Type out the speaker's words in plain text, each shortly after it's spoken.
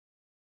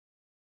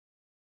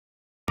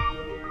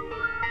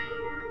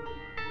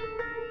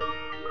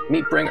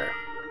Meet Bringgr.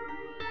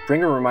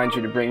 Bringgr reminds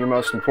you to bring your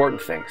most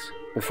important things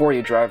before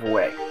you drive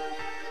away.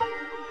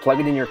 Plug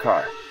it in your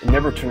car and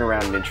never turn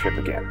around mid-trip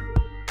again.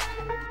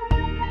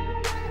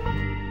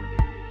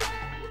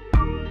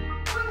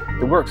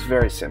 It works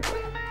very simply.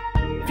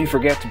 If you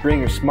forget to bring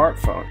your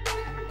smartphone,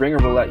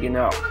 Bringgr will let you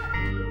know.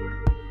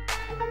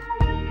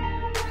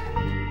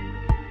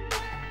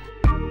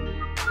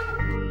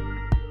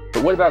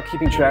 But what about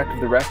keeping track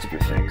of the rest of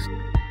your things?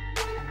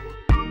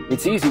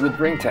 It's easy with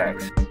Bring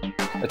tags.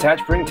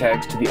 Attach Bring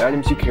tags to the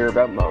items you care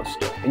about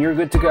most, and you're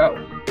good to go.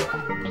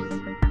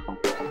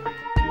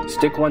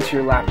 Stick one to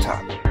your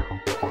laptop.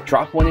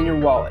 Drop one in your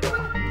wallet.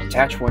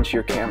 Attach one to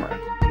your camera.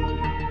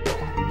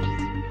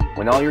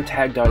 When all your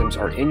tagged items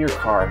are in your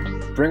car,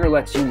 Bringgr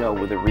lets you know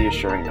with a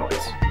reassuring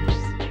noise.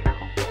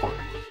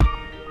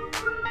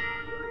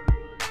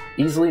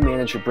 Easily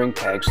manage your Bring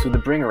tags through the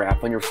Bringgr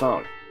app on your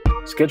phone.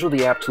 Schedule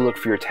the app to look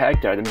for your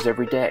tagged items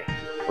every day,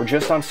 or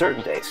just on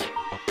certain days.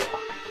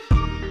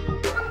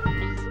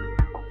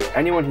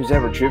 Anyone who's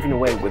ever driven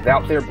away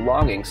without their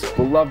belongings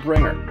will love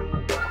Bringgr.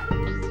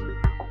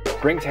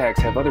 Bring tags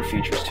have other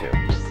features too.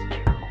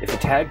 If a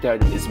tagged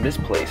item is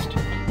misplaced,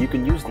 you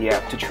can use the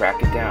app to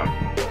track it down.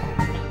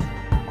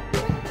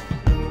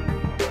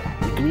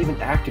 You can even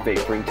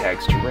activate Bring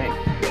tags to ring.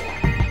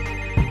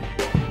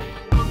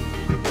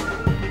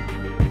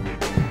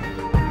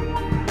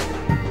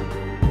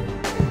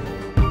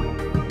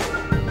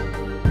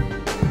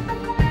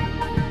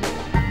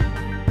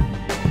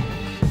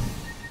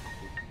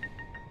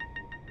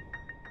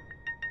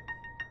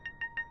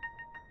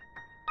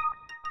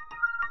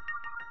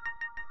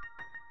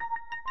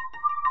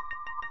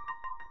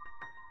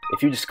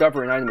 If you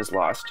discover an item is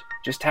lost,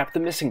 just tap the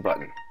missing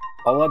button.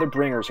 All other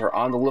Bringgrs are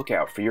on the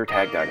lookout for your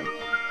tagged item.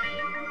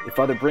 If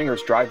other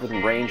Bringgrs drive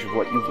within range of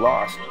what you've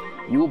lost,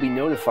 you will be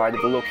notified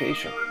of the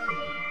location.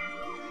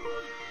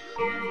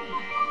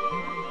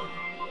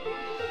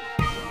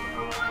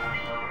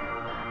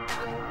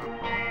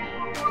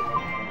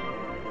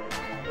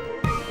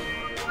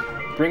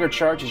 Bringgr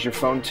charges your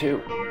phone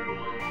too.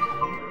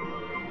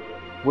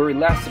 Worry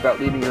less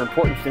about leaving your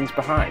important things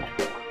behind.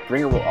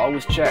 Bringgr will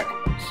always check,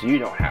 so you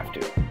don't have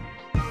to.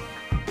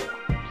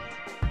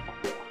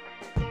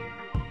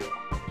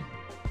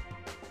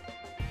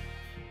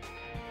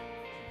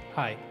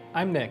 Hi,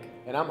 I'm Nick.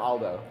 And I'm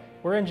Aldo.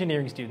 We're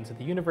engineering students at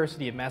the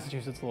University of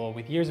Massachusetts Lowell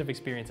with years of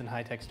experience in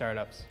high-tech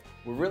startups.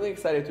 We're really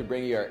excited to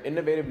bring you our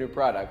innovative new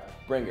product,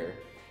 Bringgr.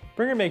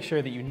 Bringgr makes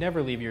sure that you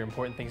never leave your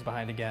important things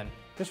behind again.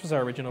 This was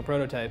our original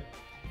prototype.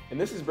 And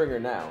this is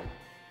Bringgr now.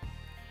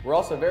 We're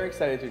also very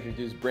excited to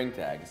introduce Bring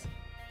tags.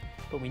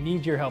 But we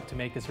need your help to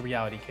make this a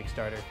reality,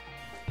 Kickstarter.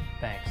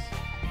 Thanks.